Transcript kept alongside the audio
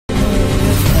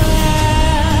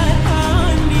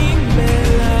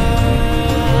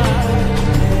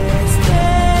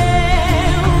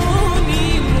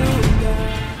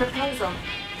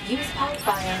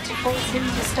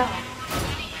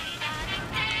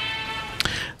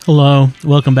Hello,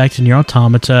 welcome back to NieR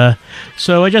Automata.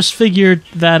 So I just figured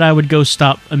that I would go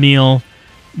stop Emil,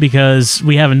 because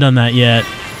we haven't done that yet.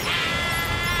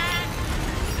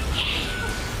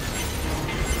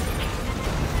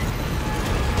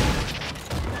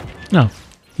 No,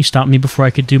 he stopped me before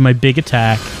I could do my big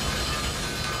attack.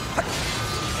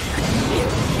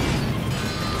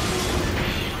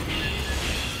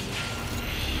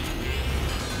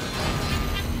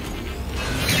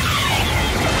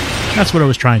 That's what I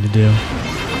was trying to do.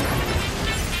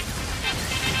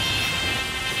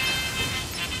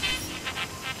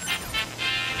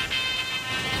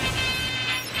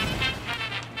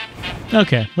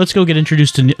 Okay, let's go get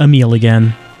introduced to Emil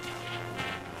again.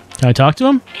 Can I talk to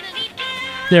him?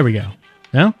 There we go.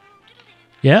 No?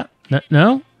 Yeah?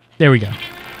 No? There we go.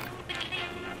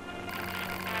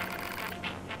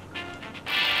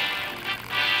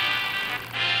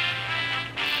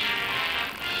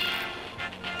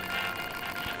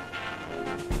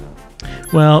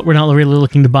 Well, we're not really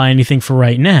looking to buy anything for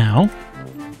right now.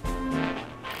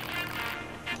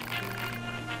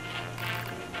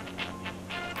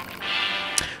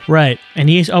 Right, and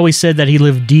he always said that he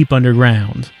lived deep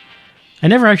underground. I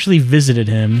never actually visited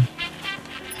him.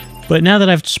 But now that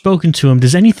I've spoken to him,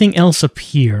 does anything else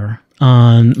appear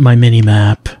on my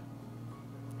mini-map?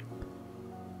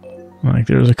 Like,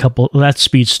 there's a couple... Well, that's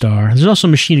Speed Star. There's also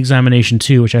Machine Examination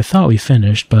 2, which I thought we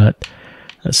finished, but...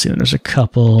 Let's see, there's a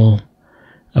couple...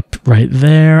 Up right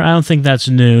there. I don't think that's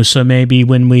new, so maybe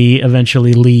when we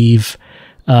eventually leave,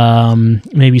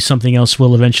 maybe something else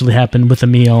will eventually happen with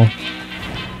Emil.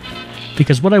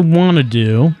 Because what I want to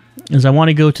do is I want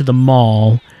to go to the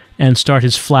mall and start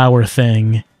his flower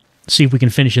thing. See if we can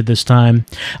finish it this time.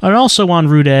 And also on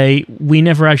Route A, we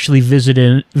never actually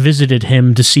visited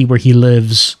him to see where he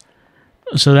lives.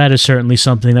 So that is certainly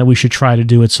something that we should try to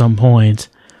do at some point.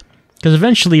 Because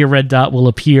eventually a red dot will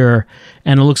appear,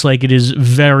 and it looks like it is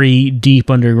very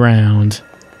deep underground.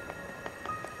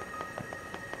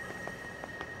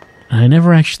 I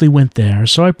never actually went there,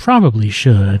 so I probably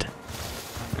should.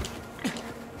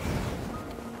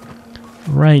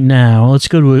 Right now, let's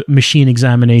go to Machine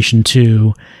Examination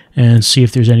 2 and see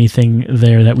if there's anything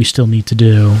there that we still need to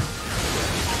do.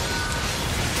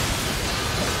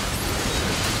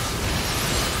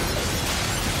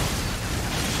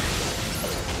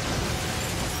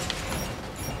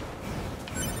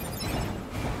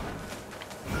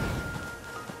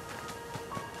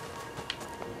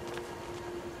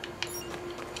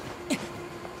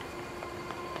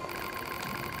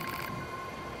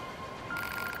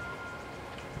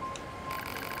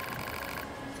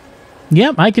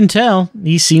 Yep, I can tell.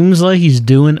 He seems like he's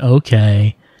doing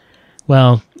okay.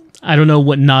 Well, I don't know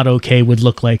what not okay would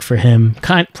look like for him.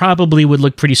 Probably would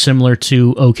look pretty similar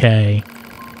to okay.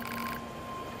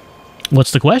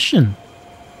 What's the question?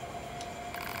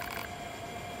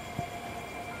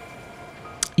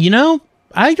 You know,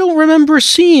 I don't remember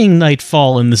seeing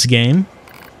Nightfall in this game.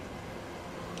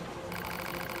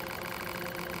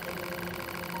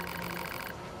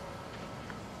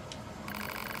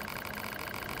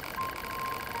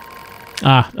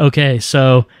 Ah, okay,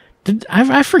 so...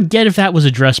 I forget if that was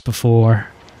addressed before.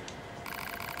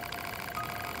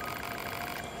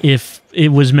 If it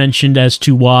was mentioned as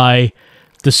to why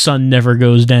the sun never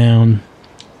goes down.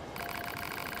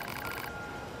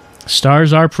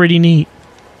 Stars are pretty neat.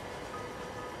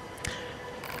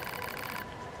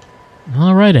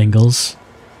 Alright, Engels.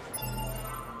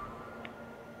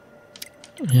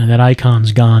 Yeah, that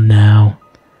icon's gone now.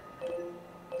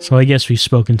 So I guess we've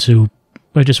spoken to...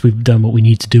 I guess we've done what we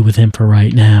need to do with him for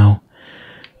right now.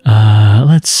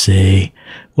 Let's see.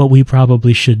 What we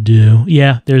probably should do.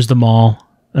 Yeah, there's the mall.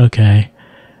 Okay.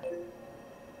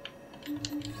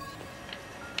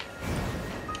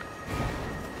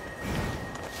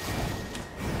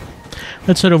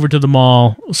 Let's head over to the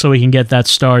mall so we can get that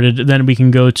started. Then we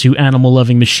can go to Animal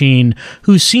Loving Machine,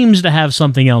 who seems to have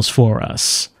something else for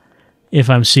us. If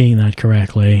I'm seeing that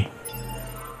correctly.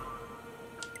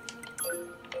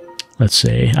 Let's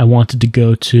see, I wanted to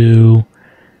go to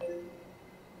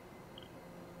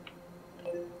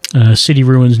City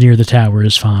Ruins near the tower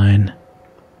is fine.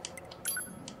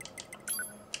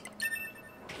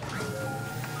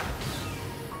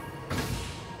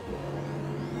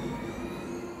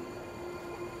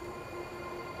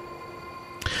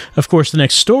 Of course, the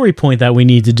next story point that we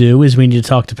need to do is we need to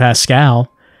talk to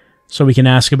Pascal, so we can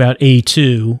ask about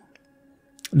A2.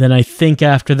 Then I think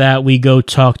after that we go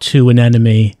talk to an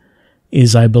enemy.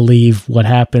 Is, I believe, what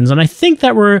happens. And I think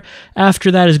that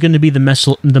after that is going to be the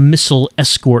missile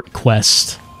escort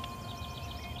quest.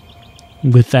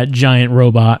 With that giant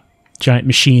robot, giant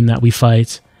machine that we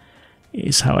fight.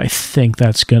 is how I think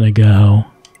that's gonna go.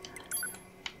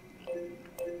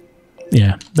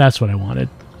 Yeah, that's what I wanted.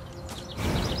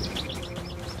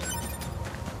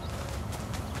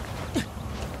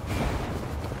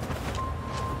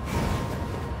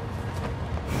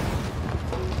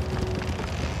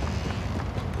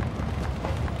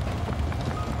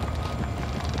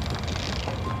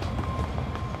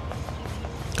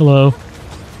 Hello.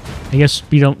 I guess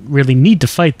we don't really need to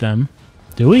fight them,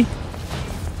 do we?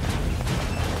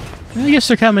 I guess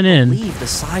they're coming in. Believe the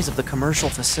size of the commercial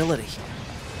facility.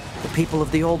 The people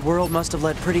of the old world must have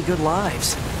led pretty good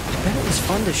lives. I bet it was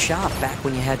fun to shop back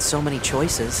when you had so many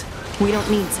choices. We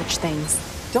don't need such things.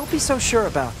 Don't be so sure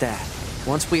about that.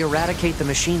 Once we eradicate the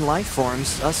machine life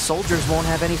forms, us soldiers won't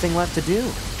have anything left to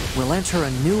do. We'll enter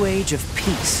a new age of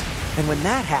peace. And when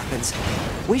that happens,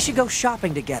 we should go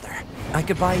shopping together. I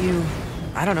could buy you,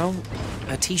 I don't know,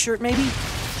 a t-shirt maybe?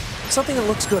 Something that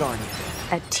looks good on you.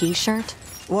 A t-shirt?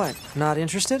 What, not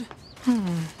interested?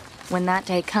 When that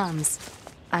day comes,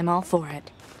 I'm all for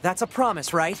it. That's a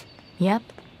promise, right? Yep.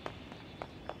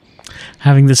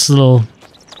 Having this little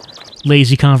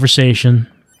lazy conversation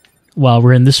while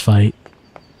we're in this fight.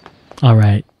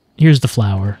 Alright, here's the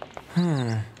flower.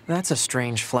 That's a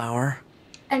strange flower.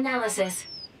 Analysis.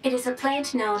 It is a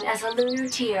plant known as a lunar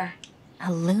tear.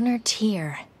 A lunar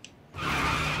tear.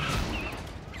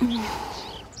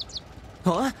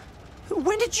 Huh?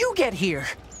 When did you get here?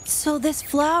 So this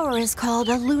flower is called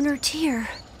a lunar tear.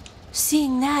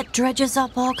 Seeing that dredges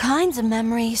up all kinds of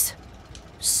memories.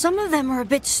 Some of them are a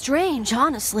bit strange,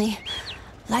 honestly.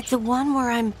 Like the one where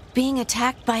I'm being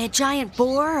attacked by a giant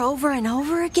boar over and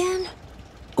over again.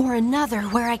 Or another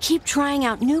where I keep trying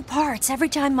out new parts every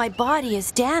time my body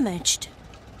is damaged.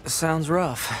 Sounds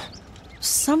rough.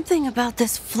 Something about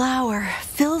this flower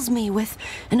fills me with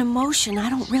an emotion I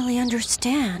don't really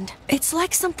understand. It's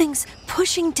like something's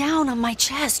pushing down on my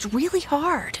chest really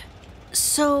hard.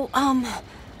 So,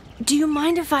 do you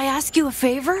mind if I ask you a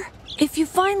favor? If you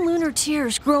find lunar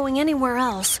tears growing anywhere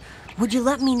else, would you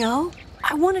let me know?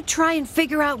 I want to try and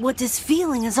figure out what this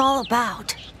feeling is all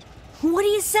about. What do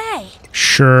you say?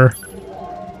 Sure.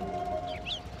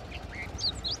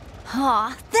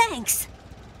 Aw, thanks.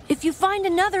 If you find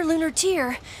another lunar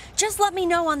tear, just let me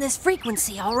know on this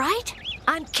frequency, all right?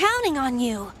 I'm counting on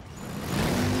you.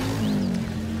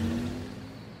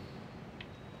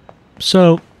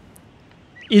 So,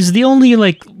 is the only,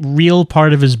 like, real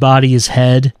part of his body his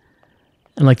head?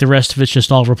 And, like, the rest of it's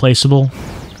just all replaceable?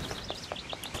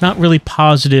 Not really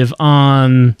positive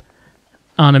on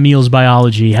Emil's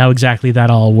biology, how exactly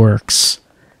that all works.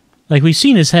 Like, we've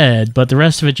seen his head, but the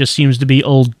rest of it just seems to be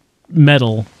old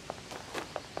metal.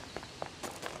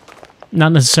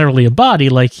 Not necessarily a body,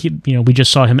 like, we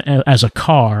just saw him as a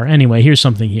car. Anyway, here's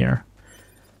something here.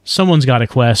 Someone's got a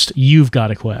quest. You've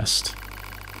got a quest.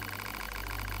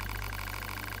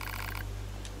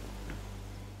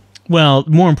 Well,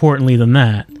 more importantly than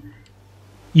that,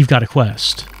 you've got a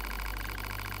quest.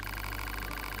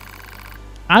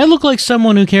 I look like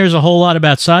someone who cares a whole lot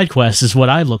about side quests, is what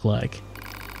I look like.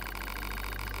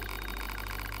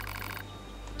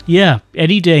 Yeah,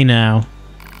 any day now.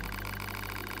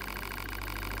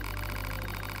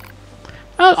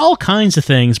 All kinds of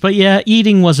things, but yeah,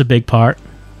 eating was a big part.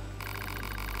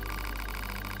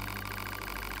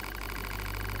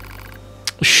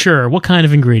 Sure, what kind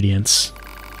of ingredients?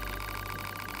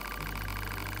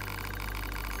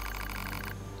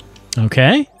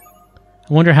 Okay.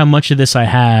 I wonder how much of this I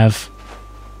have.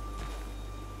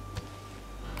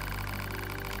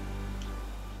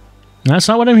 That's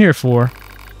not what I'm here for.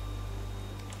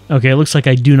 Okay, it looks like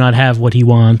I do not have what he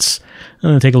wants. I'm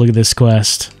gonna take a look at this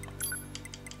quest.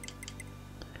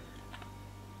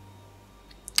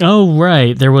 Oh,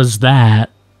 right, there was that.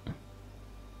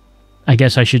 I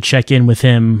guess I should check in with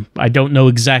him. I don't know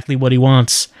exactly what he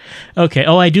wants. Okay,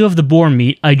 oh, I do have the boar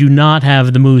meat. I do not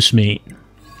have the moose meat.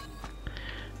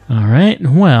 Alright,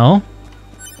 well...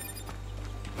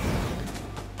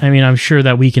 I mean, I'm sure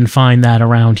that we can find that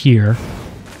around here.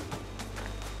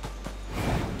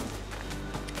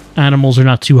 Animals are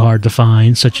not too hard to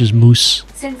find, such as moose.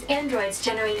 Since androids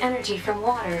generate energy from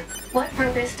water, what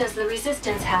purpose does the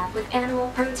resistance have with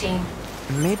animal protein?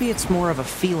 Maybe it's more of a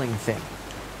feeling thing.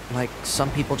 Like,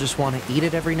 some people just want to eat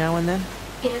it every now and then?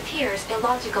 It appears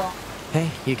illogical.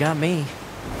 Hey, you got me.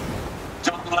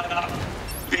 Don't let up.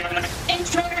 The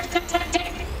intruders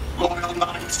detected. Loyal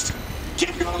knights,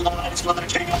 give your lives for the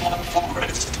king of our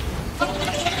forest. For the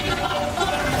king of our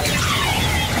forest.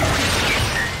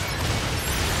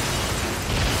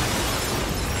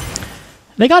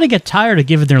 They gotta get tired of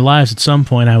giving their lives at some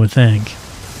point, I would think.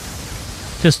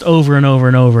 Just over and over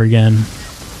and over again.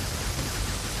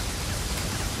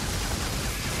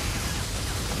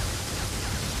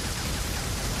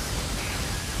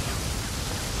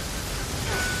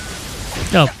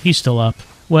 Oh, he's still up.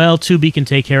 Well, 2B can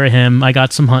take care of him. I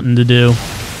got some hunting to do.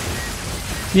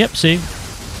 Yep, see?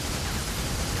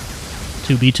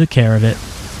 2B took care of it.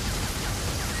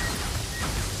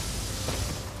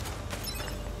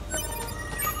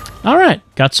 Alright,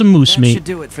 got some moose That meat. should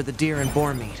do it for the deer and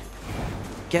boar meat.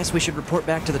 Guess we should report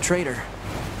back to the trader.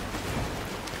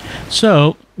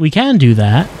 So, we can do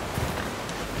that.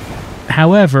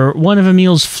 However, one of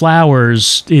Emil's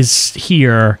flowers is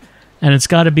here, and it's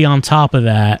got to be on top of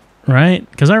that, right?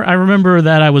 Because I remember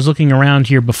that I was looking around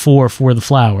here before for the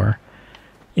flower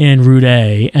in Route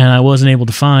A, and I wasn't able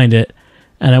to find it,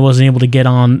 and I wasn't able to get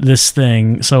on this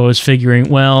thing, so I was figuring,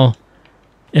 well,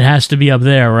 it has to be up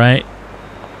there, right?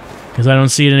 Because I don't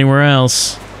see it anywhere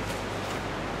else.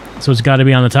 So it's got to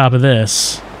be on the top of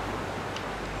this.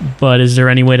 But is there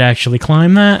any way to actually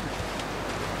climb that?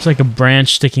 There's like a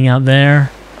branch sticking out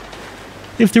there.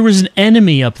 If there was an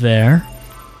enemy up there,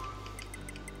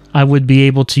 I would be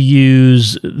able to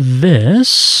use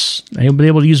this. I would be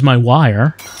able to use my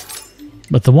wire.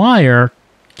 But the wire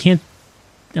can't...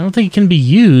 I don't think it can be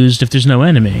used if there's no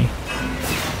enemy.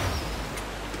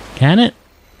 Can it?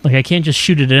 Like, I can't just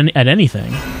shoot it at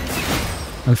anything.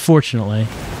 Unfortunately.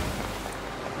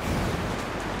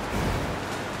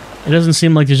 It doesn't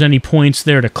seem like there's any points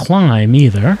there to climb,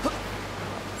 either.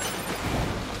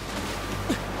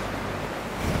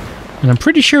 And I'm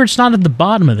pretty sure it's not at the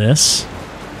bottom of this.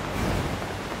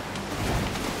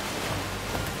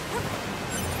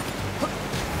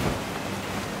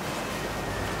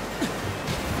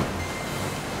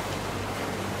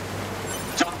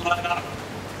 Don't let up.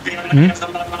 The enemy is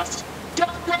among us.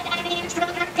 Don't let any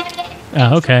intruder get in.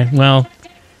 Oh, okay. Well,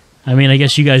 I mean, I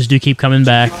guess you guys do keep coming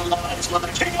back. Your lives for the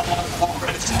king of our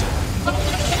forest.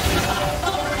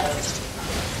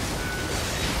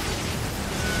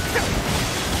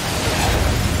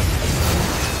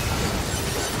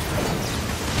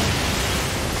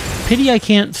 Pity I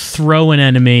can't throw an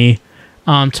enemy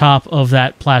on top of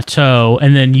that plateau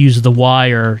and then use the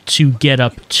wire to get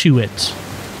up to it.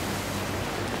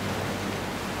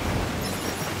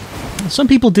 Some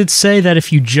people did say that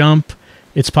if you jump,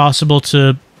 it's possible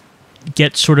to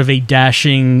get sort of a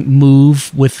dashing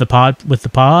move with the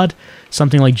pod.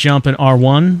 Something like jump and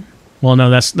R1. Well, no,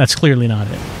 that's clearly not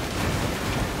it.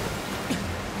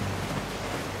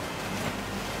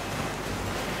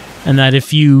 And that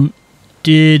if you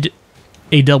did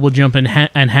a double jump and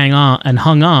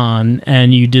hung on,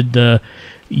 and you did the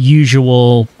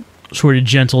usual sort of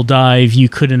gentle dive, you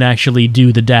couldn't actually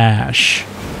do the dash.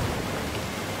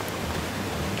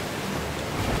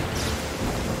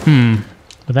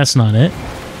 But that's not it.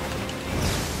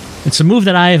 It's a move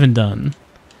that I haven't done,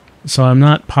 so I'm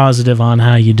not positive on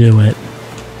how you do it.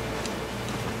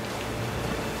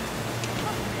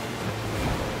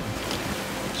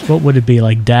 So what would it be,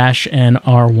 like dash and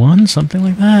R1? Something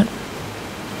like that?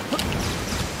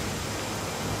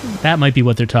 That might be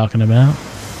what they're talking about.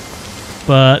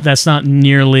 But that's not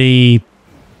nearly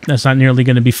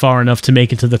going to be far enough to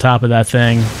make it to the top of that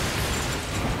thing.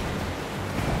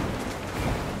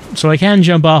 So I can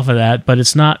jump off of that, but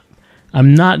it's not...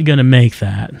 I'm not going to make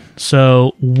that.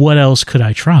 So what else could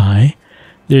I try?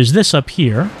 There's this up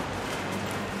here.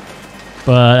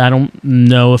 But I don't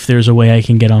know if there's a way I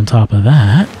can get on top of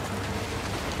that.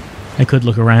 I could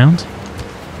look around.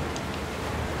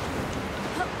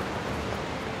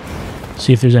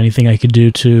 See if there's anything I could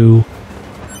do to...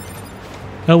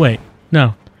 Oh, wait.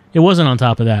 No. It wasn't on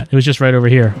top of that. It was just right over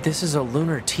here. This is a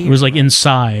lunar tear. It was like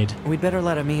inside. We'd better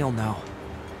let Emil know.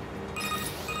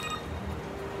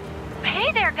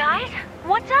 Hey there, guys.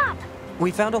 What's up?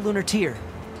 We found a lunar tear.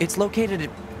 It's located at...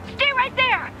 Stay right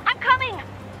there. I'm coming.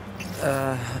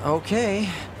 Okay.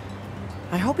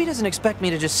 I hope he doesn't expect me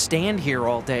to just stand here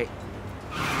all day.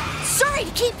 Sorry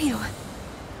to keep you.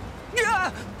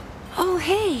 Yeah! Oh,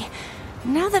 hey.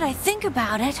 Now that I think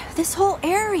about it, this whole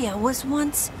area was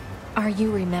once... Are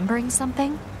you remembering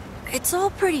something? It's all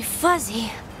pretty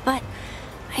fuzzy, but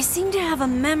I seem to have a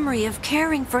memory of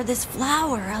caring for this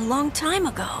flower a long time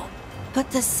ago.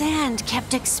 But the sand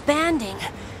kept expanding,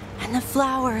 and the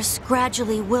flowers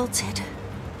gradually wilted.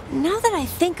 Now that I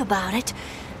think about it,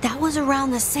 that was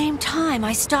around the same time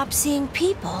I stopped seeing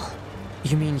people.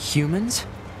 You mean humans?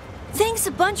 Thanks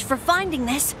a bunch for finding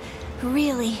this.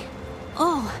 Really.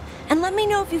 Oh, and let me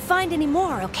know if you find any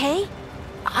more, okay?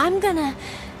 I'm gonna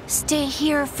stay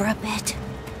here for a bit.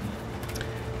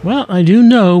 Well, I do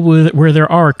know where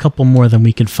there are a couple more than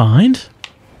we can find.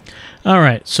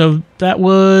 Alright, so that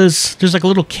was... There's like a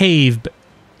little cave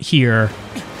here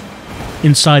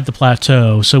inside the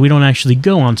plateau, so we don't actually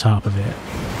go on top of it.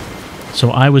 So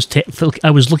I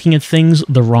was looking at things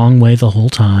the wrong way the whole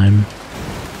time.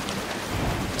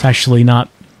 It's actually not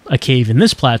a cave in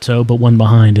this plateau, but one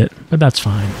behind it. But that's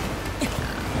fine.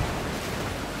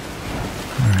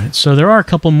 Alright, so there are a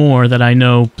couple more that I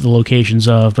know the locations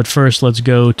of, but first let's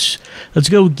go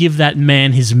give that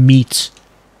man his meat.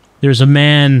 There's a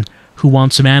man who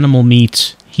wants some animal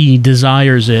meat. He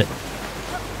desires it.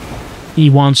 He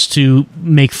wants to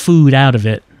make food out of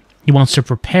it. He wants to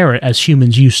prepare it as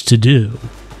humans used to do.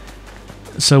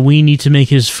 So we need to make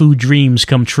his food dreams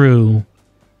come true.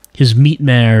 His meat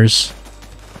mares.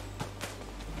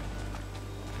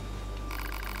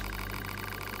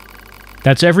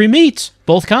 That's every meat.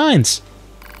 Both kinds.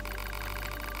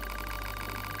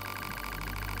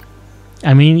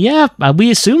 I mean, yeah,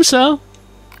 we assume so.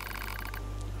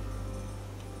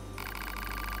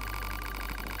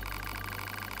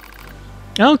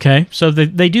 Okay, so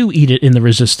they do eat it in the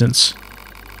Resistance.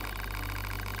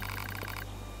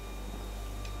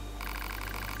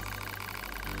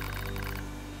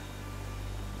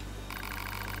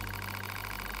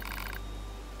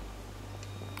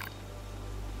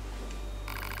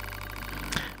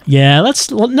 Yeah,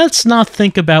 let's not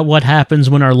think about what happens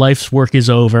when our life's work is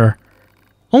over.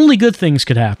 Only good things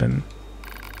could happen.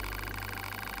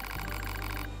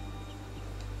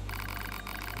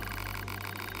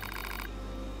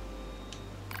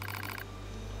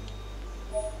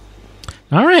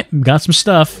 Alright, got some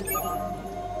stuff.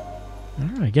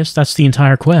 Alright, I guess that's the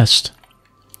entire quest.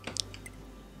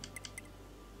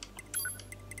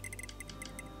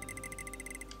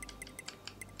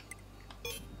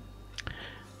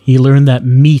 He learned that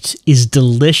meat is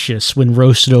delicious when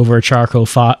roasted over a charcoal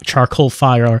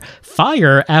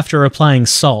fire after applying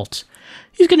salt.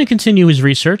 He's going to continue his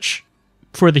research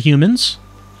for the humans.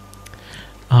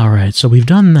 Alright, so we've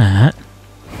done that.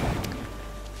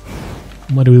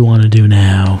 What do we want to do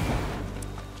now?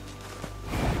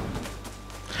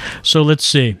 So let's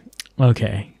see.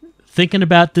 Okay. Thinking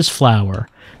about this flower.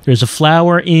 There's a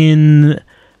flower in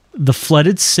the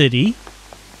flooded city.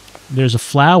 There's a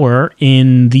flower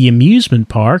in the amusement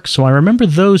park. So I remember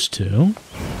those two.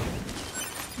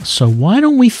 So why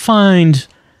don't we find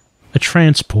a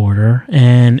transporter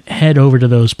and head over to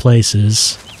those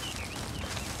places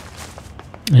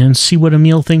and see what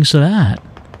Emil thinks of that.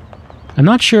 I'm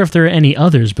not sure if there are any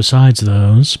others besides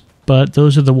those, but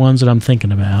those are the ones that I'm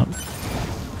thinking about.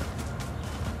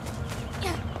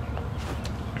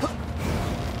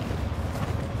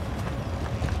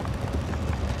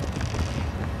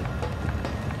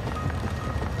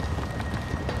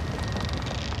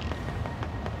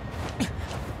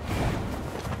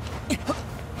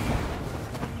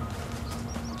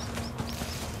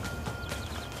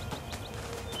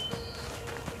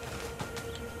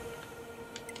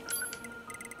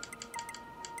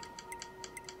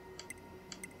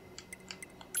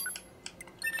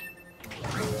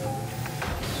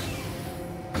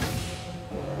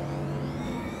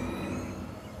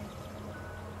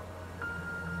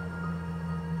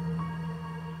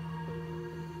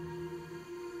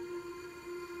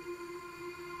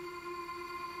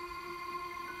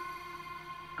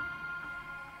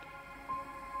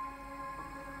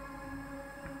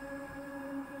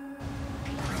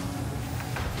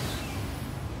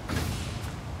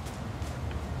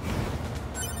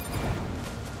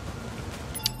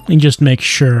 And just make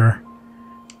sure.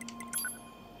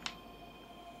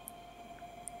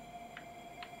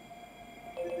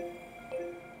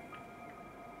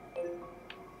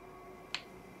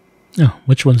 Oh,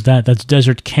 which one's that? That's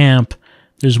Desert Camp.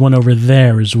 There's one over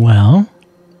there as well.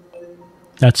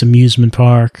 That's Amusement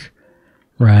Park.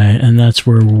 Right, and that's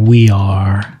where we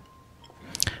are.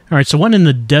 Alright, so one in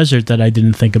the desert that I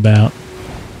didn't think about.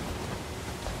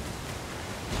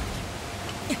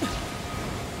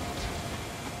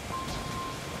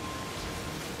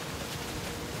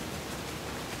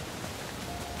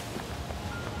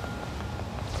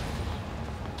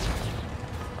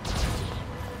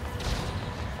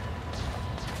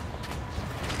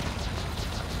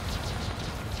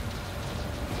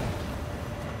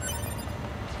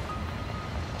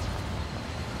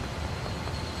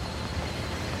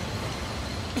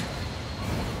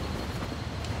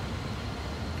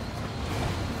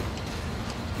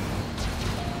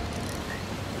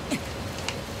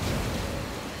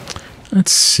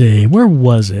 Let's see, where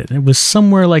was it? It was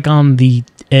somewhere like on the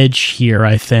edge here,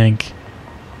 I think.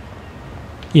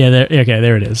 Yeah, there. Okay,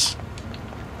 there it is.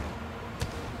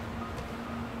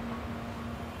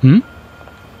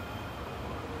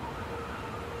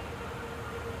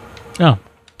 Oh,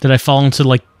 did I fall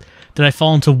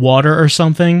into water or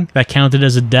something? That counted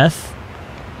as a death?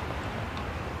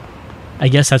 I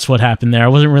guess that's what happened there. I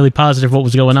wasn't really positive what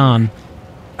was going on.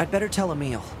 I'd better tell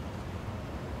Emil.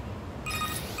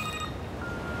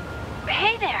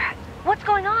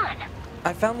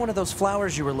 I found one of those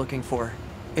flowers you were looking for.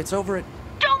 It's over at...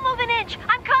 Don't move an inch!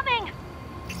 I'm coming!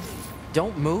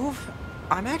 Don't move?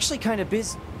 I'm actually kind of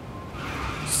busy.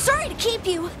 Sorry to keep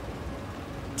you.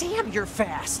 Damn, you're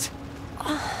fast.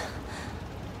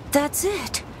 That's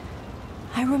it.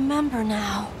 I remember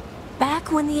now.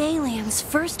 Back when the aliens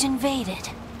first invaded,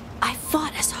 I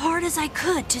fought as hard as I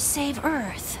could to save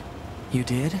Earth. You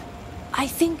did? I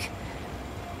think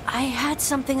I had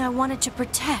something I wanted to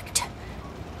protect.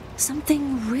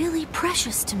 Something really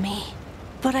precious to me.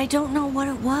 But I don't know what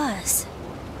it was.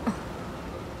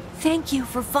 Thank you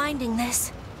for finding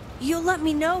this. You'll let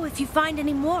me know if you find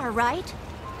any more, right?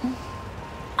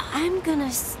 I'm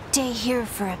gonna stay here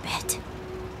for a bit.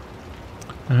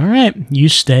 Alright, you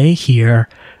stay here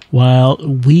while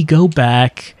we go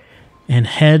back and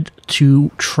head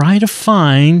to try to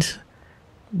find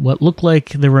what look like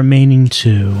the remaining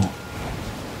two.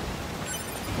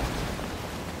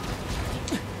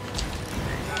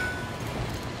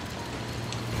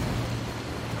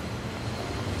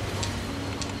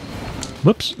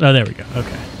 Whoops. Oh, there we go.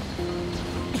 Okay.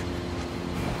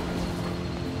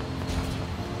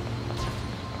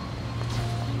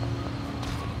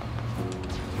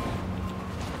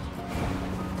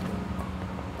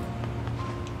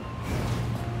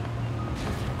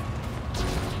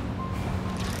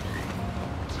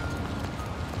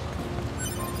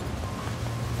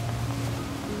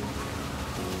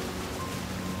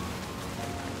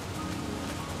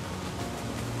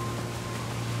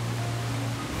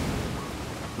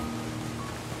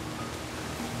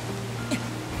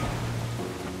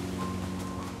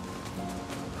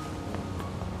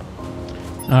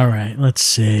 Alright, let's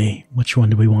see. Which one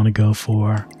do we want to go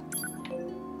for?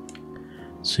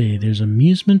 Let's see, there's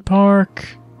amusement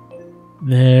park.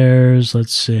 There's,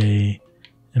 let's see,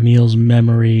 Emil's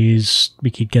Memories.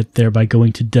 We could get there by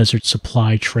going to Desert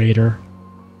Supply Trader.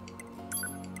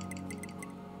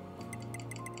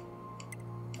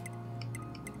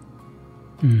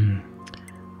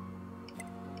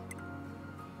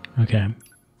 Okay.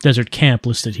 Desert Camp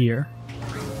listed here.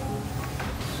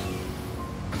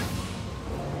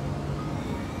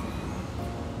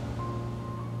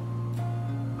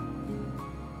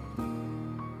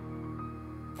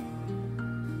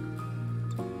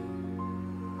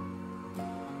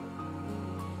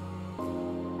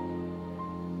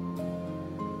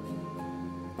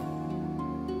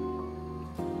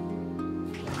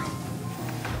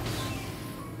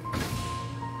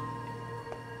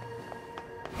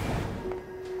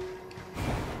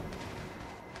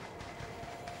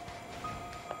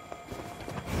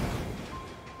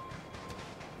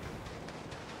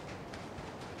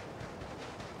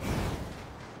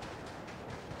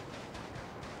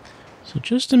 So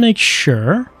just to make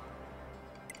sure...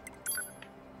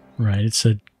 Right, it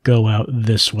said go out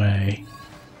this way.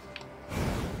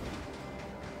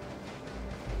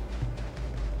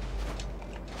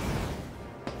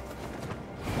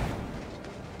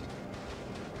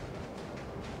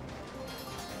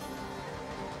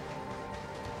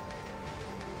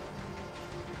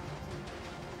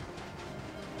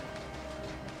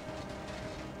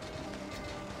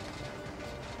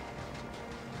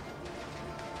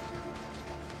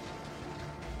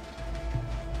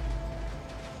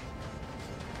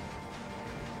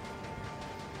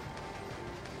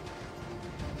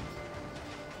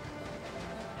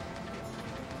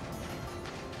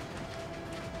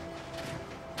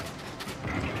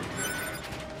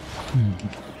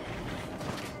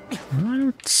 I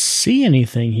don't see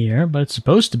anything here, but it's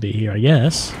supposed to be here, I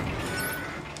guess.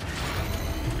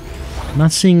 I'm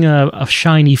not seeing a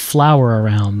shiny flower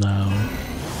around, though.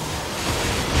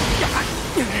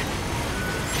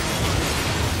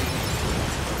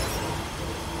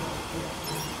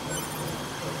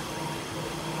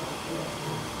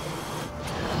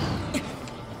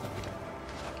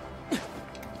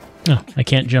 Oh, I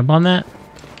can't jump on that?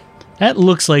 That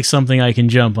looks like something I can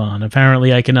jump on.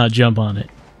 Apparently I cannot jump on it.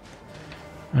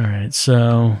 Alright,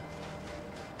 so...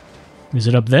 Is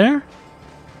it up there?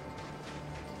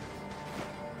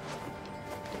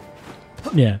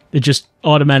 Yeah, it just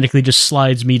automatically just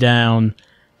slides me down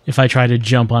if I try to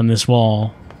jump on this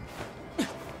wall.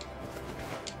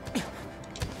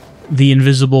 The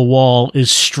invisible wall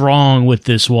is strong with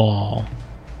this wall.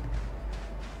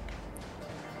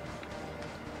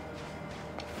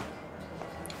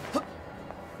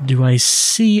 Do I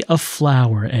see a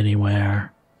flower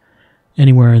anywhere?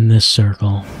 Anywhere in this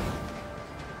circle?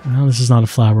 Well, this is not a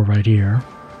flower right here.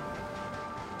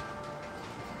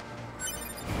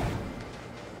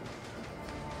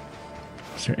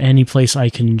 Is there any place I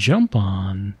can jump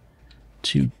on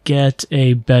to get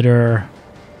a better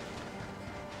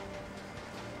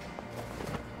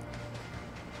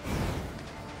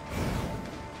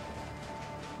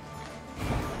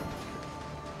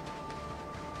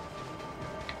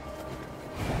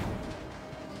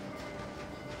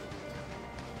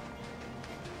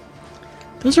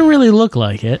Doesn't really look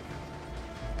like it.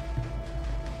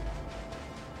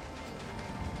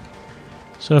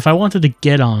 So if I wanted to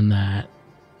get on that,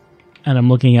 and I'm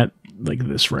looking at like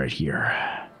this right here,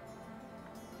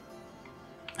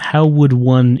 how would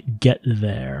one get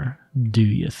there, do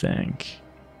you think?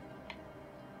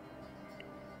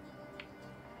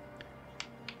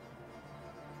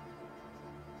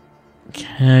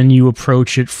 Can you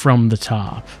approach it from the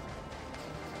top?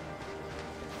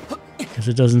 Because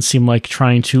it doesn't seem like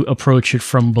trying to approach it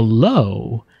from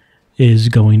below is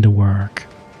going to work.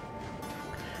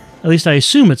 At least I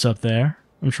assume it's up there.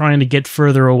 I'm trying to get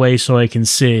further away so I can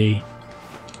see.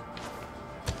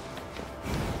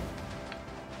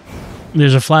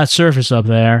 There's a flat surface up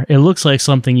there. It looks like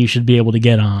something you should be able to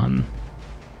get on.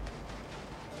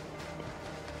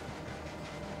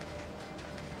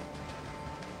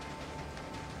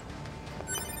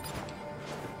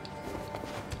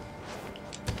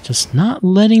 Just not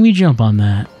letting me jump on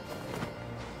that.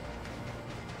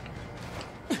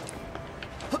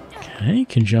 Okay,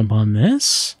 can jump on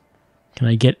this. Can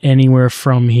I get anywhere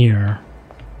from here?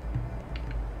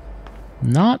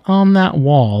 Not on that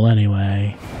wall,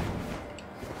 anyway.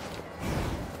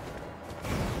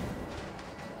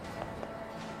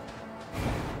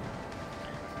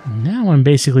 Now I'm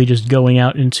basically just going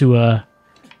out into a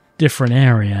different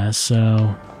area,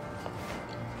 so...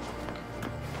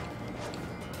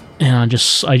 And I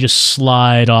just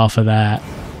slide off of that.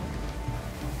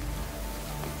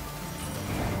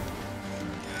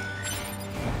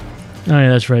 Oh yeah,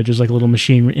 that's right. There's like a little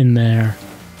machine in there.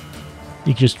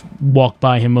 You can just walk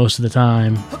by him most of the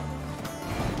time.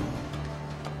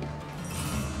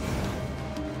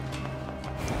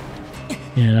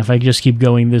 And if I just keep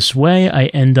going this way, I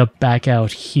end up back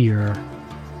out here.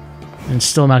 And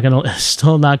still not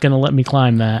gonna let me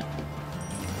climb that.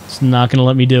 It's not gonna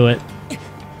let me do it.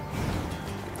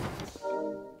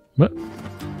 What?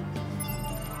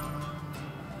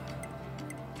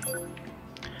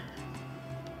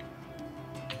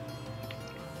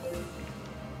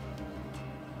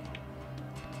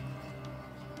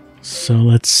 So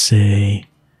let's see.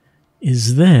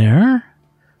 Is there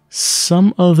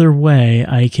some other way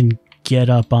I can get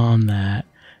up on that?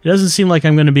 It doesn't seem like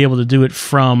I'm going to be able to do it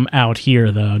from out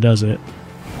here, though, does it?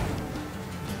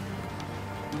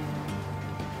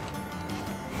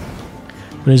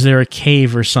 But is there a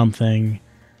cave or something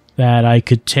that I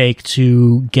could take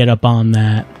to get up on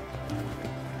that?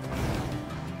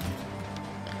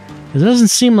 It doesn't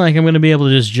seem like I'm going to be able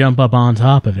to just jump up on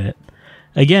top of it.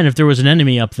 Again, if there was an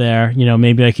enemy up there, you know,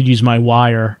 maybe I could use my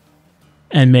wire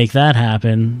and make that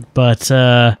happen. But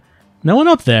no one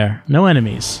up there. No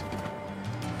enemies.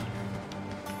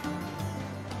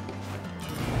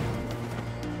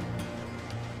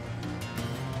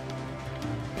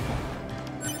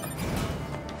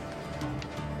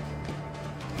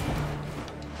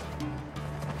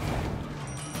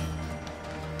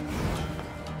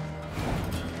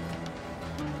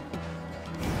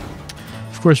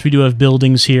 Of course, we do have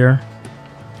buildings here.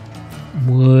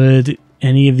 Would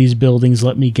any of these buildings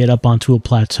let me get up onto a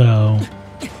plateau?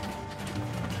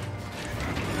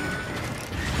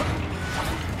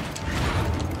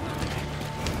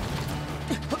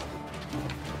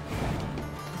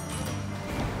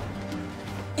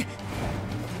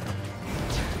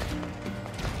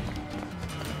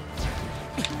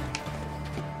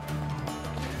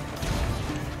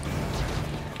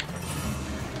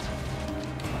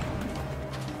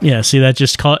 Yeah, see, that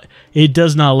just it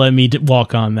does not let me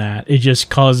walk on that. It just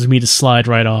causes me to slide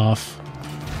right off.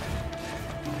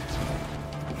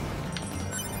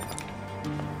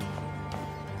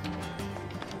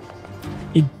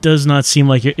 It does not seem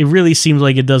like it really seems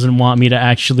like it doesn't want me to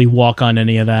actually walk on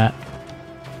any of that,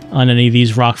 on any of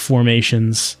these rock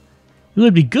formations. It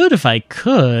would be good if I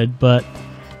could, but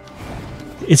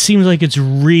it seems like it's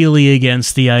really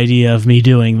against the idea of me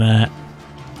doing that.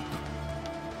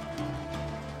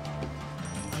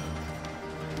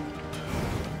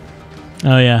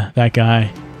 Oh yeah, that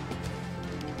guy.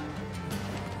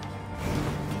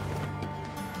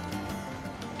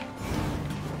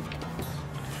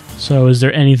 So is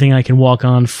there anything I can walk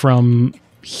on from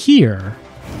here?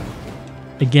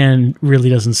 Again, really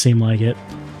doesn't seem like it.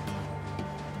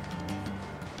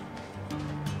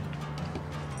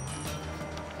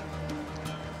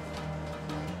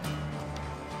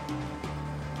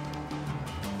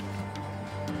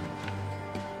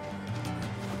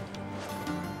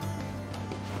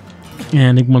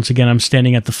 And once again, I'm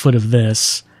standing at the foot of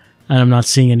this, and I'm not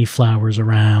seeing any flowers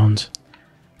around.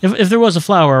 If there was a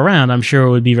flower around, I'm sure it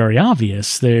would be very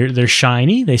obvious. They're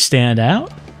shiny, they stand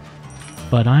out,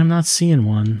 but I'm not seeing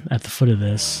one at the foot of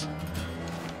this.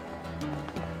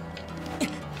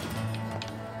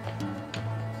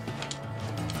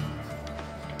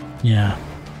 Yeah.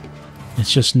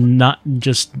 It's just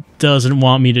just doesn't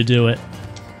want me to do it.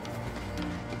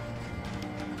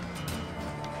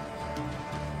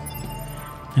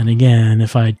 And again,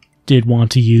 if I did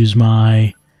want to use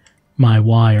my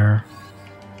wire,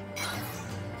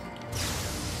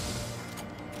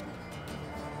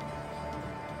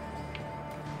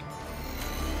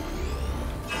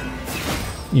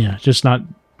 yeah, that's just not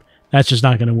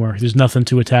going to work. There's nothing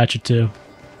to attach it to.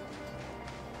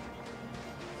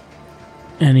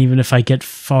 And even if I get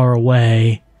far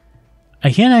away, I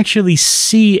can't actually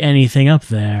see anything up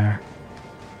there.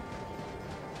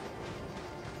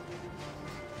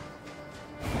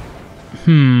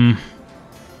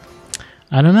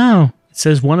 I don't know. It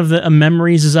says one of the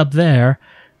memories is up there,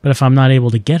 but if I'm not able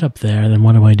to get up there, then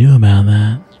what do I do about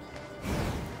that?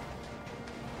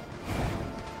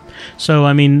 So,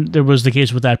 I mean, there was the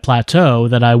case with that plateau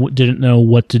that I didn't know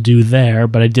what to do there,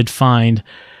 but I did find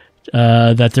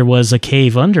that there was a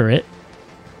cave under it.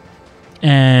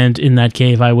 And in that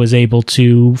cave, I was able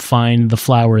to find the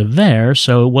flower there,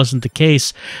 so it wasn't the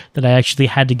case that I actually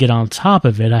had to get on top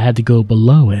of it. I had to go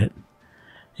below it.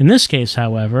 In this case,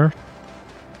 however,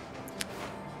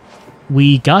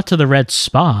 we got to the red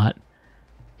spot.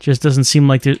 Just doesn't seem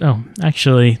like there... Oh,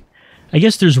 actually, I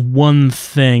guess there's one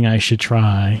thing I should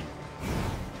try.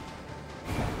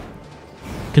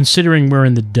 Considering we're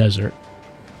in the desert.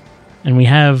 And we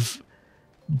have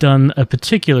done a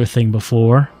particular thing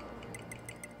before.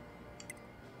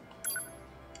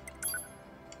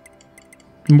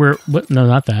 No,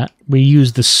 not that. We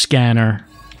used the scanner.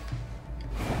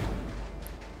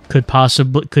 Could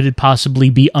it possibly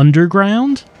be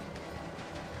underground?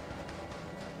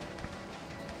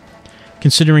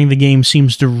 Considering the game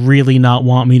seems to really not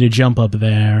want me to jump up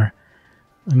there,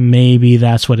 maybe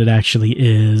that's what it actually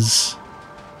is.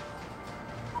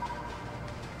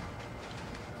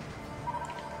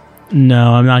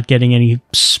 No, I'm not getting any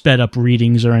sped up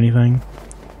readings or anything.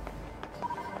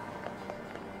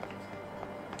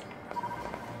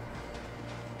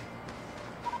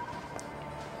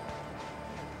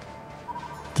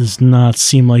 Does not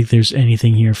seem like there's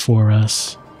anything here for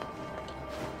us.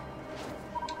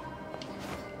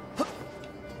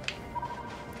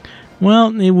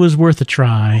 Well, it was worth a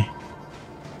try.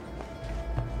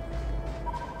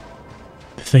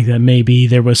 I think that maybe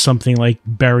there was something like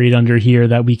buried under here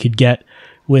that we could get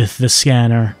with the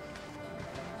scanner.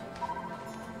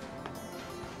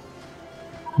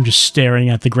 I'm just staring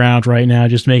at the ground right now,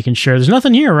 just making sure. There's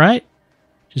nothing here, right?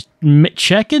 Just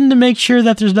checking to make sure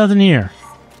that there's nothing here.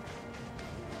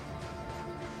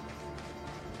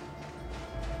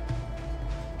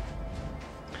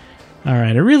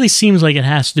 Alright, it really seems like it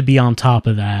has to be on top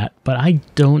of that, but I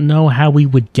don't know how we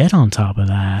would get on top of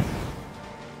that.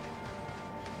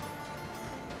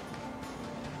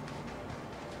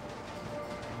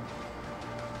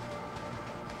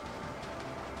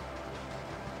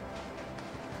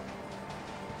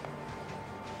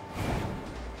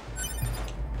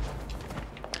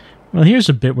 Well, here's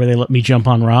a bit where they let me jump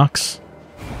on rocks.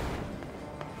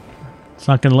 It's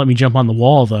not going to let me jump on the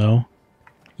wall, though.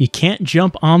 You can't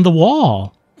jump on the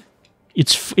wall.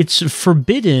 It's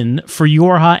forbidden for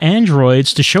Yorha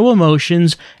androids to show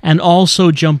emotions and also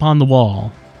jump on the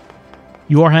wall.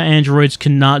 Yorha androids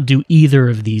cannot do either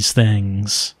of these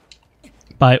things.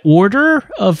 By order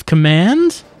of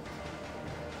command?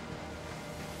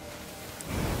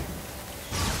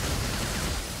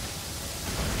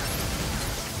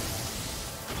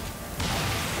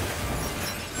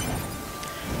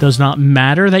 Does not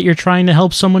matter that you're trying to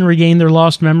help someone regain their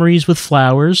lost memories with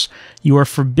flowers. You are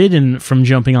forbidden from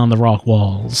jumping on the rock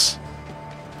walls.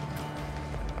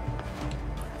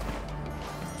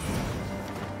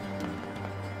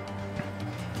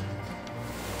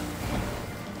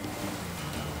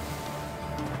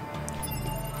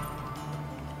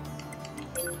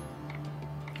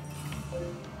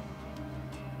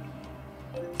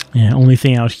 Yeah, only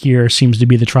thing out here seems to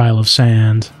be the Trial of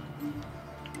Sand.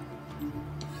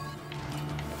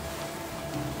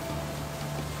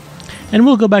 And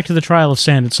we'll go back to the Trial of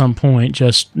Sand at some point,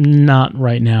 just not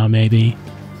right now, maybe.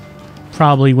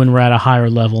 Probably when we're at a higher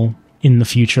level in the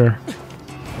future.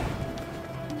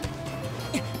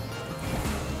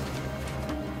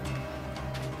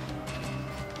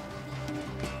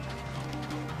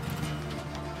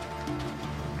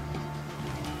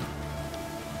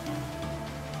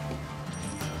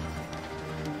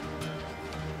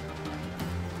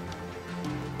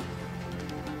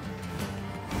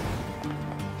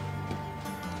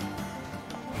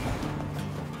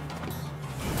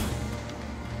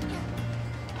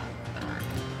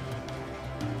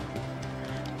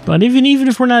 But even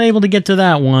if we're not able to get to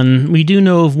that one, we do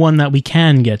know of one that we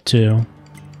can get to.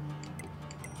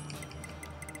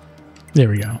 There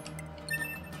we go.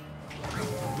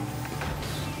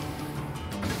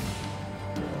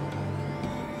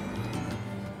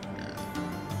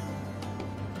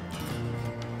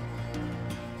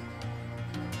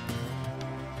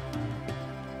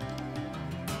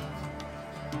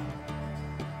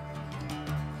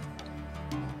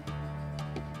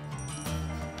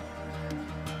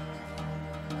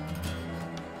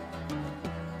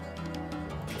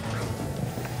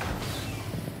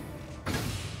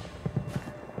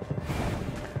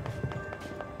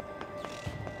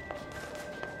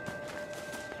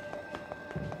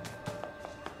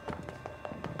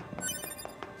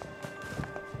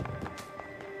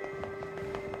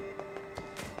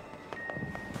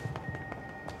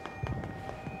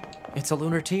 It's a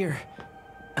lunar tier.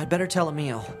 I'd better tell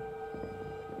Emil.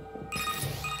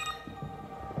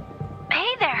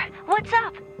 Hey there, what's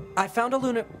up? I found a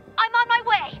lunar... I'm on my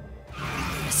way.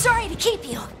 Sorry to keep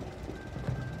you.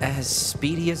 As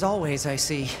speedy as always, I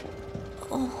see.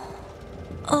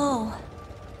 Oh,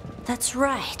 that's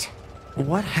right.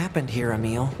 What happened here,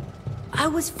 Emil? I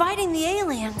was fighting the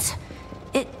aliens.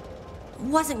 It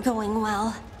wasn't going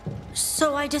well.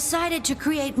 So I decided to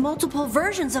create multiple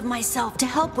versions of myself to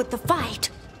help with the fight.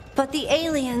 But the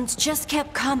aliens just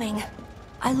kept coming.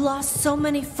 I lost so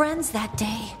many friends that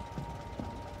day.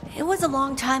 It was a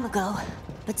long time ago,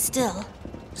 but still.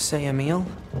 Say, Emil,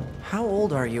 how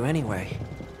old are you anyway?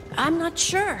 I'm not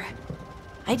sure.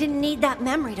 I didn't need that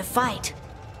memory to fight.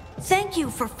 Thank you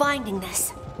for finding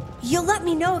this. You'll let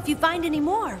me know if you find any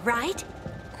more, right?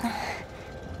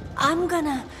 I'm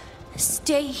gonna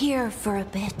stay here for a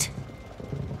bit.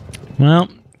 Well,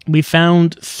 we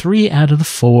found 3 out of the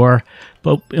 4,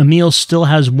 but Emil still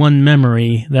has one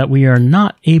memory that we are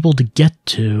not able to get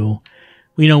to.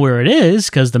 We know where it is,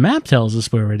 because the map tells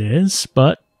us where it is,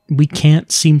 but we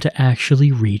can't seem to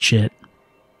actually reach it.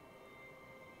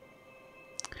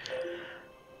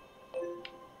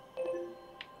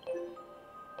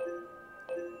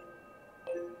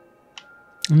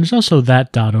 And there's also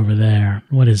that dot over there.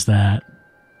 What is that?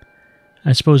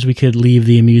 I suppose we could leave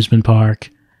the amusement park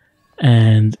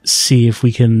and see if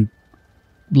we can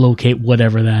locate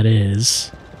whatever that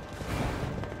is.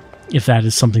 If that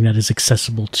is something that is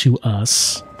accessible to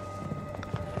us.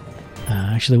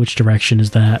 Actually, which direction is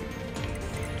that?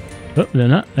 Oh, they're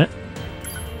not.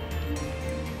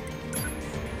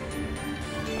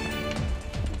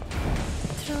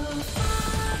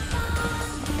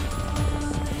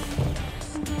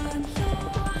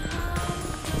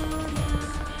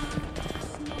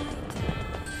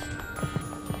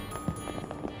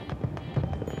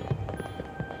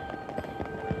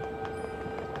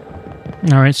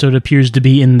 Alright, so it appears to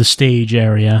be in the stage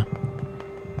area.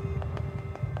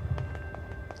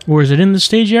 Or is it in the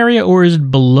stage area, or is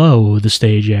it below the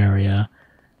stage area?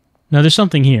 Now, there's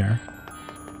something here.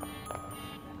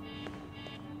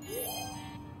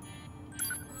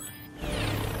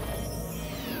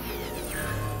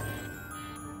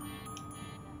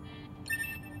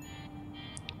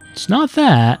 It's not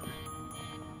that.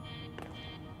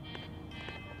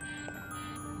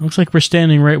 Looks like we're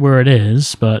standing right where it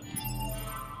is, but...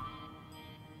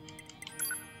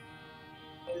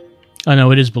 Oh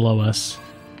no, it is below us.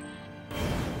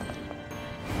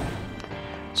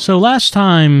 So last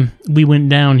time we went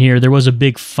down here, there was a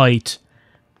big fight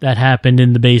that happened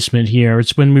in the basement here.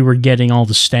 It's when we were getting all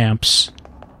the stamps.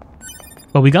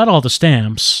 Well, we got all the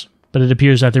stamps, but it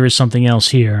appears that there is something else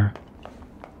here.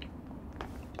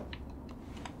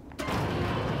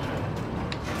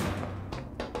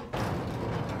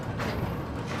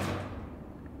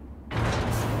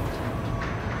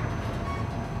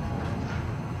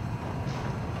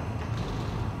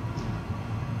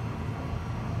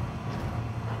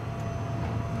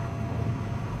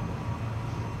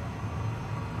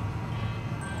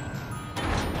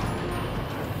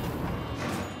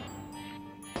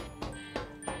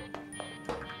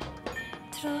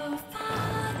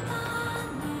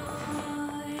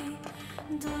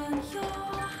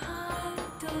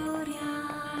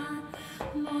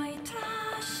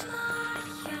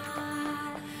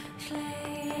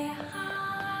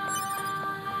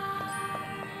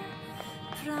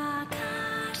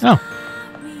 Oh.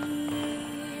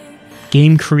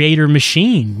 Game creator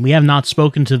machine. We have not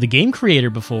spoken to the game creator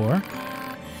before.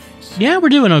 Yeah, we're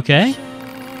doing okay.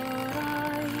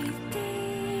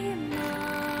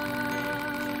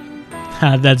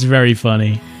 That's very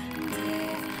funny.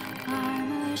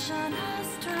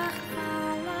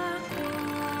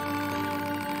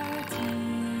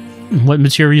 What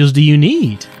materials do you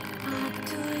need?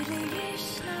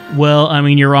 Well, I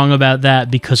mean, you're wrong about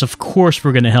that, because of course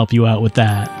we're going to help you out with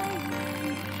that.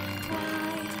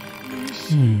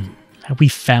 Have we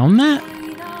found that?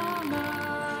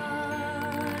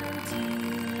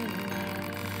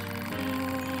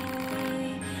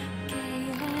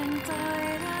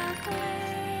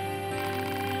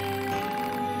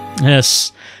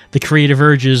 Yes, the creative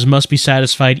urges must be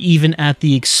satisfied even at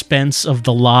the expense of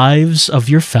the lives of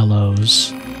your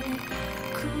fellows.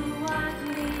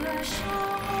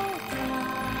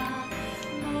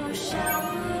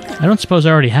 I don't suppose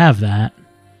I already have that.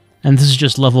 And this is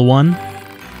just level 1?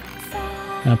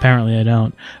 Apparently I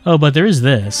don't. Oh, but there is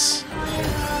this.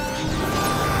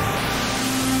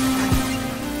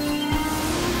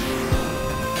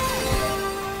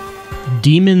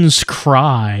 Demon's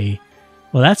Cry.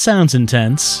 Well, that sounds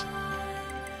intense.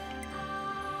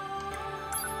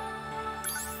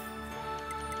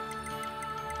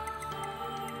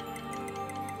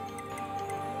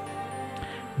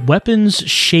 Weapons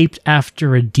shaped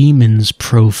after a demon's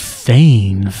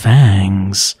profane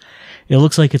fangs. It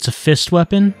looks like it's a fist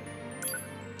weapon.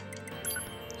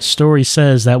 The story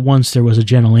says that once there was a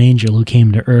gentle angel who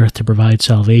came to Earth to provide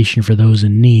salvation for those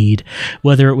in need.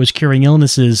 Whether it was curing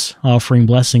illnesses, offering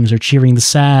blessings, or cheering the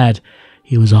sad,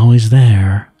 he was always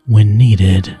there when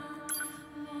needed.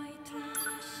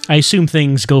 I assume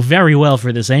things go very well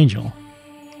for this angel.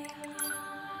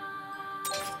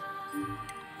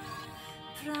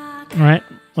 Alright,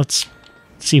 let's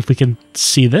see if we can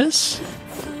see this.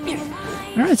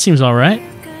 Alright, seems alright.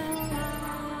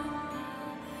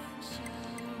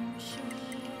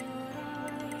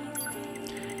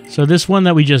 So this one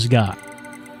that we just got.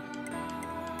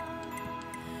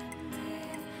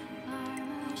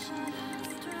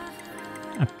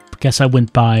 I guess I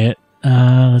went by it.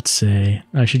 Let's see.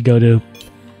 I should go to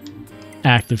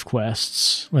active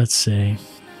quests. Let's see.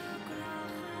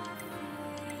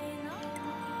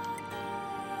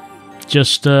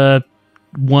 Just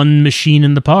one machine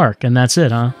in the park, and that's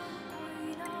it, huh?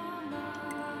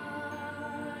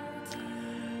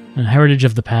 And Heritage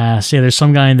of the Past. Yeah, there's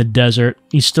some guy in the desert.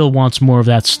 He still wants more of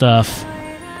that stuff.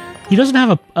 He doesn't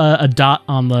have a dot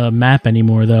on the map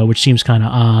anymore, though, which seems kind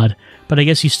of odd. But I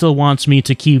guess he still wants me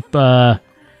to keep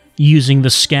using the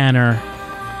scanner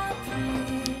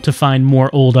to find more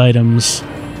old items.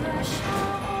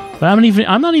 But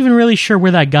I'm not even really sure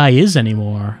where that guy is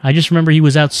anymore. I just remember he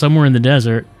was out somewhere in the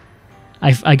desert.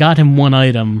 I got him one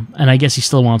item, and I guess he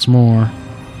still wants more.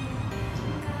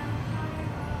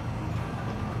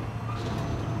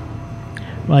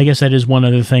 Well, I guess that is one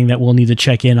other thing that we'll need to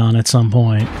check in on at some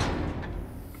point.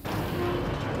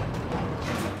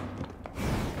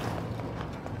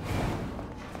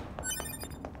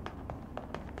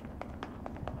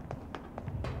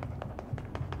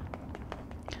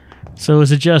 So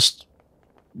is it just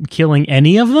killing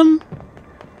any of them?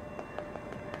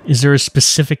 Is there a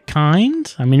specific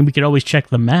kind? I mean, we could always check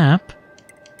the map.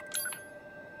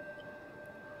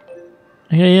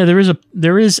 Yeah,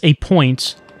 there is a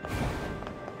point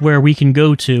where we can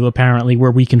go to, apparently,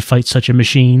 where we can fight such a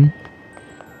machine.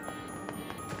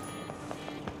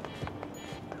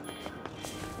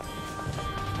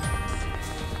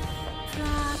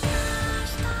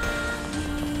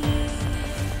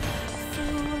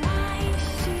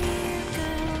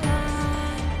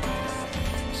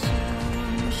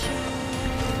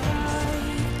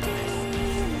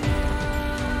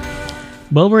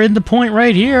 Well, we're in the point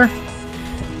right here.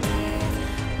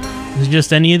 Is it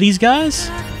just any of these guys?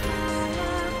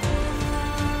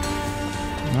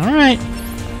 Alright.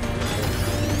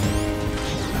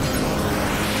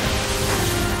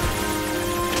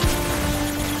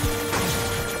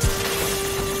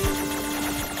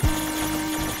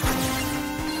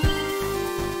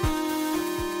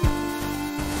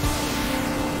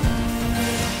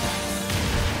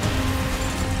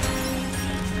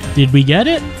 Did we get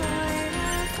it?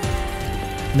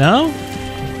 No?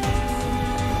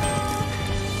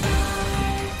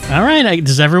 Alright,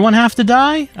 does everyone have to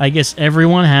die? I guess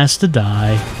everyone has to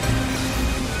die.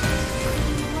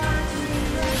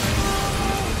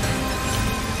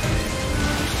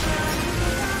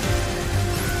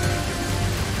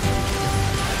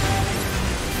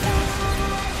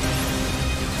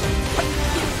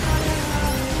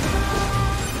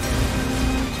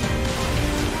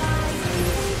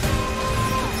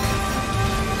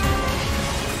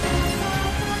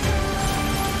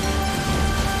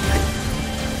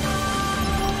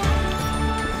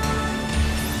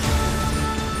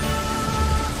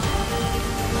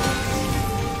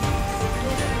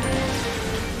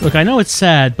 Look, I know it's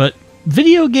sad, but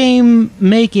video game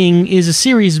making is a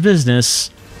serious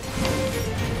business,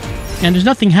 and there's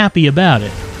nothing happy about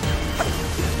it.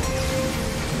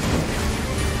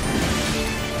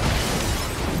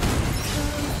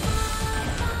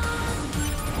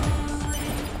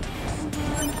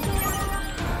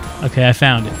 Okay, I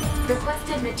found it.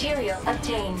 Requested material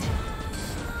obtained.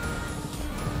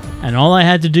 And all I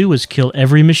had to do was kill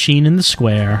every machine in the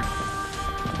square.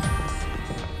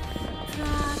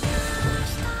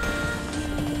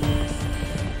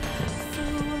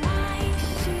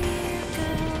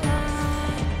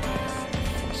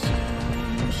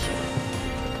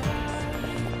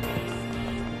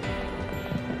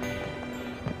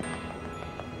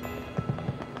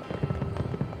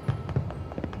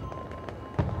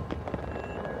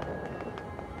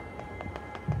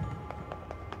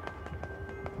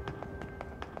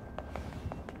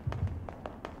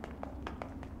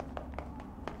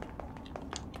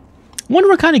 Wonder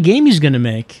what kind of game he's gonna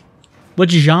make. What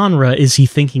genre is he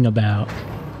thinking about?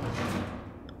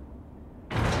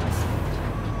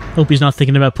 Hope he's not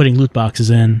thinking about putting loot boxes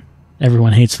in.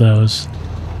 Everyone hates those.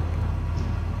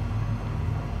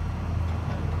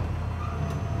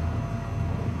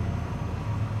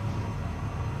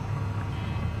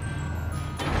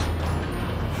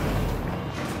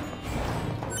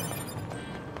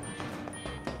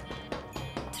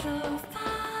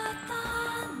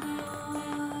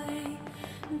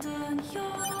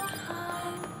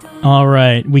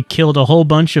 Alright, we killed a whole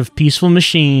bunch of peaceful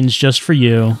machines just for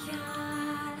you.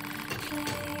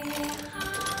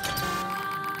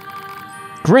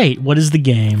 Great, what is the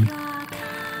game?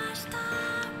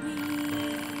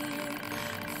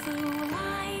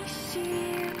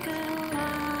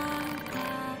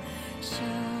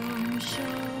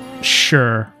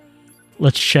 Sure.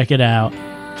 Let's check it out.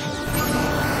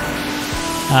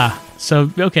 Ah,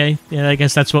 so, okay. Yeah, I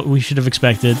guess that's what we should have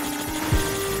expected.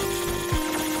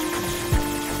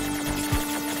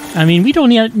 I mean, we don't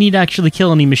need to actually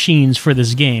kill any machines for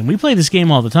this game. We play this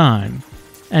game all the time.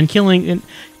 And killing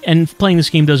and playing this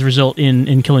game does result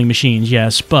in killing machines,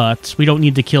 yes, but we don't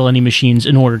need to kill any machines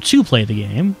in order to play the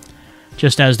game,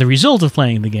 just as the result of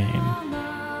playing the game.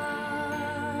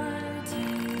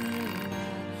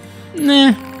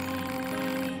 Nah.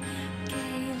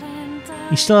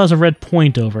 He still has a red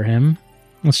point over him.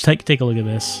 Let's take a look at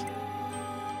this.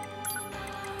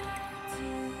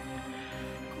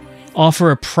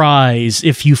 Offer a prize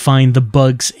if you find the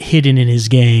bugs hidden in his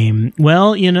game.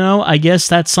 Well, you know, I guess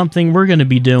that's something we're going to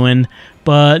be doing,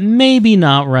 but maybe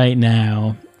not right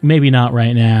now. Maybe not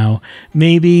right now.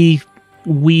 Maybe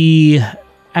we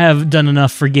have done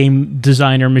enough for Game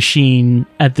Designer Machine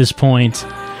at this point.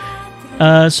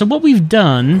 So what we've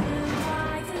done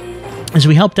is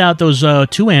we helped out those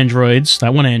two androids,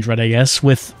 that one android, I guess,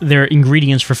 with their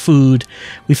ingredients for food.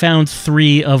 We found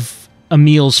 3 of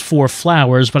Emil's 4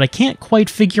 flowers, but I can't quite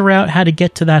figure out how to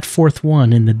get to that 4th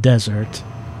one in the desert.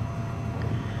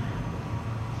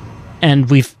 And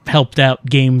we've helped out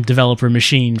Game Developer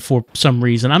Machine for some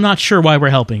reason. I'm not sure why we're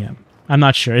helping him. I'm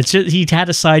not sure. It's just, he had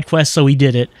a side quest, so he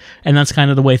did it, and that's kind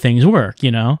of the way things work,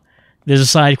 you know? There's a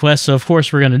side quest, so of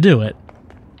course we're going to do it.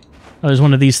 Oh, there's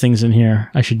one of these things in here.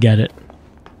 I should get it.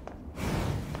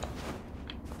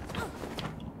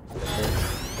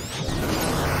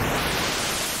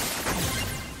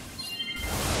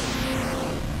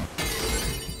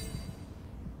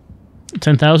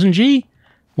 $10,000G?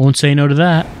 Won't say no to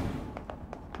that.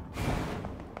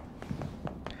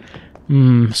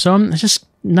 So I'm just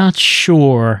not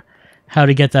sure how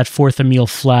to get that 4th Emil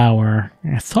flower.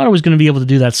 I thought I was going to be able to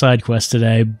do that side quest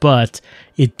today, but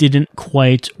it didn't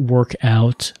quite work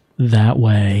out that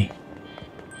way.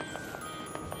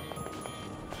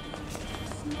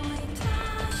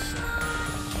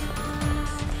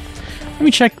 Let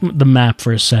me check the map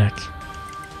for a sec.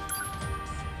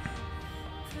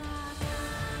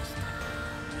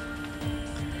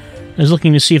 I was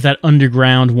looking to see if that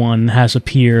underground one has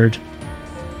appeared.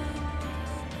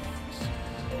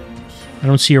 I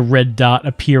don't see a red dot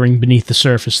appearing beneath the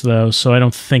surface, though, so I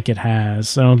don't think it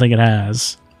has.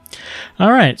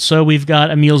 Alright, so we've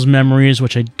got Emil's memories,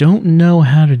 which I don't know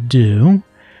how to do.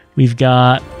 We've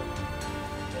got...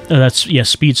 Oh, that's... yeah,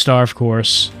 Speed Star, of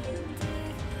course.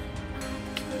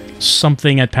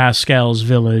 Something at Pascal's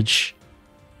village.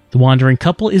 The Wandering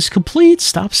Couple is complete.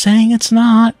 Stop saying it's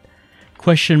not.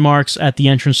 Question marks at the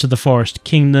entrance to the Forest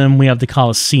Kingdom. We have the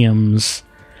Colosseums.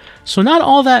 So not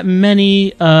all that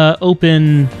many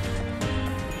open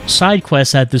side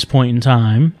quests at this point in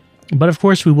time. But of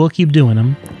course we will keep doing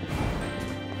them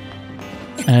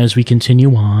as we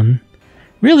continue on.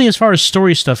 Really, as far as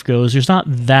story stuff goes, there's not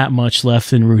that much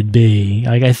left in Route B.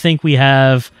 Like, I think we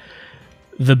have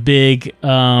the big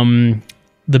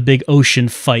ocean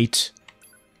fight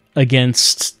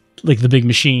against, like, the big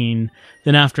machine.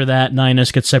 Then after that,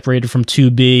 9S gets separated from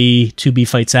 2B. 2B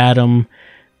fights Adam.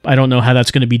 I don't know how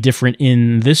that's going to be different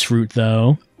in this route,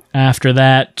 though. After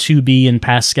that, 2B and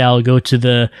Pascal go to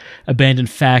the abandoned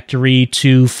factory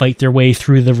to fight their way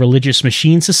through the religious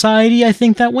machine society, I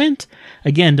think that went.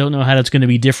 Again, don't know how that's going to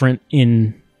be different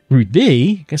in Route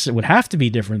B. I guess it would have to be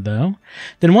different, though.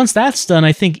 Then once that's done,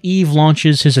 I think Eve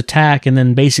launches his attack, and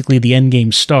then basically the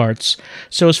endgame starts.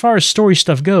 So as far as story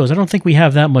stuff goes, I don't think we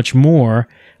have that much more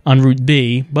on Route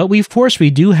B, but we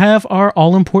do have our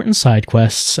all-important side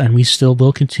quests, and we still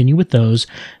will continue with those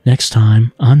next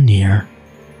time on NieR.